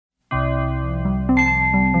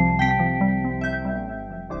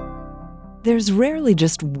There's rarely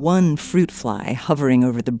just one fruit fly hovering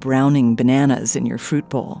over the browning bananas in your fruit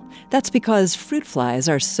bowl. That's because fruit flies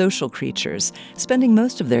are social creatures, spending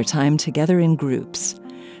most of their time together in groups.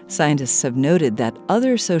 Scientists have noted that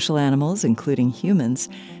other social animals, including humans,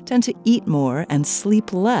 tend to eat more and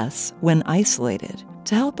sleep less when isolated.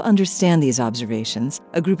 To help understand these observations,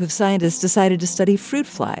 a group of scientists decided to study fruit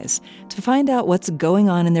flies to find out what's going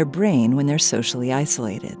on in their brain when they're socially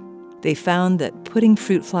isolated. They found that putting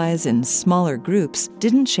fruit flies in smaller groups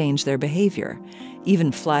didn't change their behavior.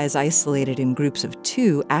 Even flies isolated in groups of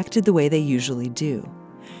 2 acted the way they usually do.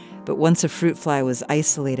 But once a fruit fly was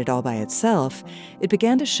isolated all by itself, it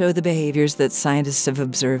began to show the behaviors that scientists have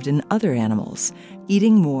observed in other animals,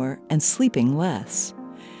 eating more and sleeping less.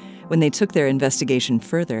 When they took their investigation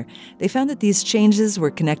further, they found that these changes were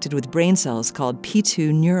connected with brain cells called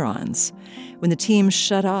P2 neurons. When the team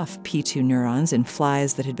shut off P2 neurons in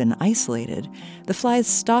flies that had been isolated, the flies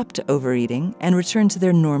stopped overeating and returned to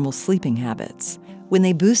their normal sleeping habits. When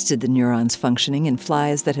they boosted the neurons functioning in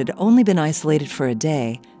flies that had only been isolated for a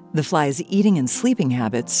day, the flies' eating and sleeping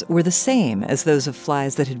habits were the same as those of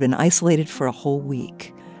flies that had been isolated for a whole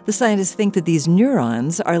week. The scientists think that these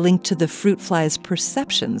neurons are linked to the fruit fly's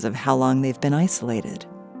perceptions of how long they've been isolated.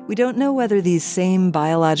 We don't know whether these same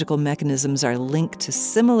biological mechanisms are linked to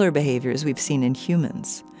similar behaviors we've seen in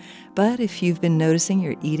humans. But if you've been noticing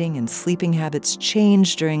your eating and sleeping habits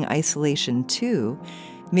change during isolation too,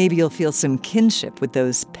 maybe you'll feel some kinship with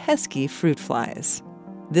those pesky fruit flies.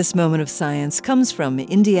 This moment of science comes from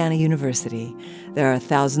Indiana University. There are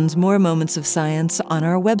thousands more moments of science on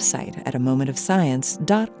our website at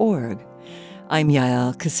amomentofscience.org. I'm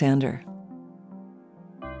Yael Ksander.